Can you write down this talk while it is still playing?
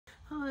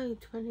Hi,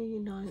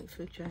 29th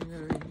of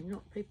January.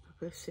 Not people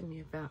pressing me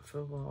about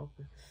for a while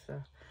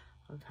because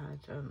I've had,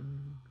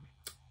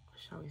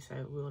 shall we say,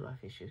 real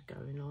life issues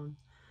going on.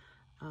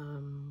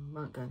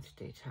 Won't go into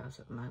details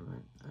at the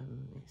moment.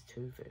 It's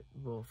too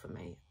raw for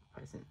me at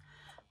present.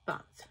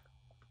 But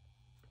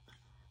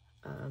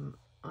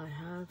I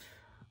have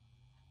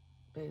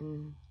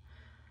been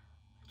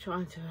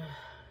trying to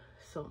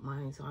sort my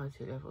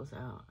anxiety levels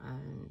out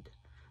and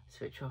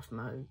switch off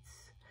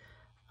modes.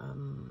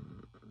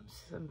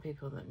 Some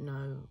people that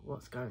know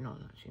what's going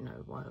on actually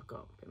know why I've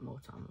got a bit more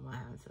time on my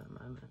hands at the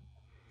moment.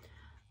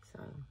 So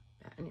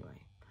yeah,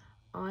 anyway,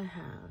 I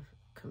have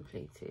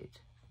completed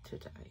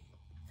today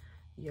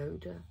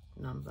Yoda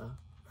number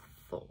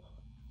 4.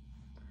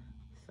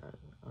 So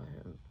I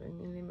am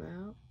bringing him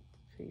out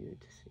for you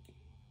to see.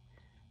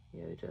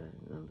 Yoda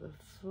number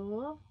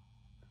 4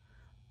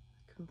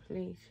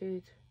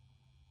 completed,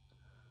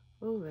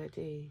 all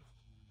ready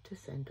to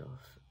send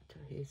off to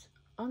his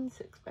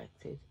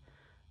unsuspected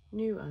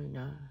new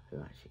owner who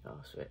actually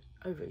asked for it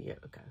over a year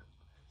ago.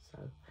 So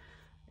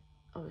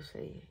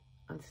obviously,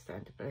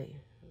 understandably,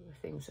 the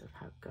things that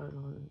have going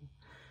on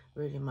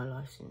really in my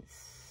life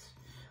since,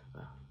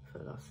 well, for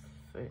the last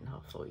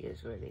 3.5, 4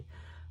 years really.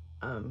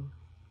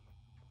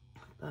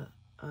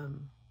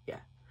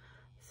 Yeah,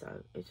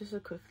 so it's just a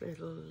quick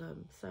little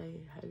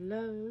say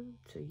hello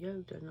to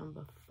Yoda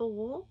number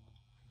 4,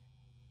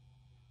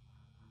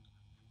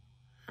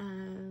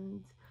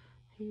 and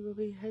he will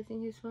be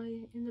heading his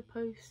way in the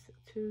post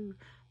to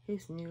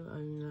his new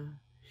owner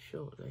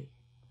shortly.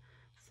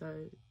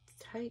 So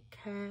take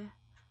care,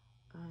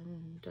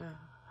 and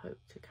hope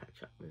to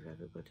catch up with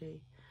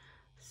everybody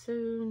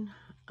soon.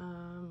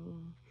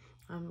 I'm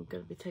going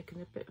to be taking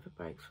a bit of a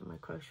break from my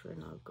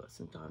crocheting. I've got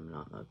some diamond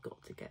art that I've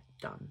got to get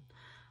done,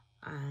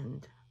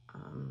 and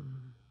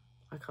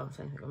I can't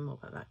say anything more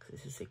about that because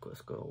it's a secret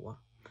squirrel one.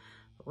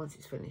 But once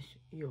it's finished,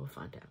 you will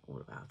find out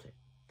all about it.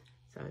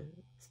 So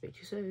speak to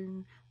you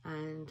soon,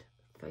 and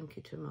thank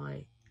you to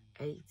my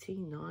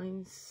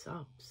 89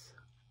 subs.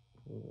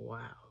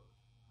 Wow,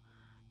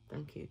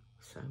 thank you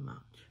so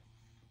much.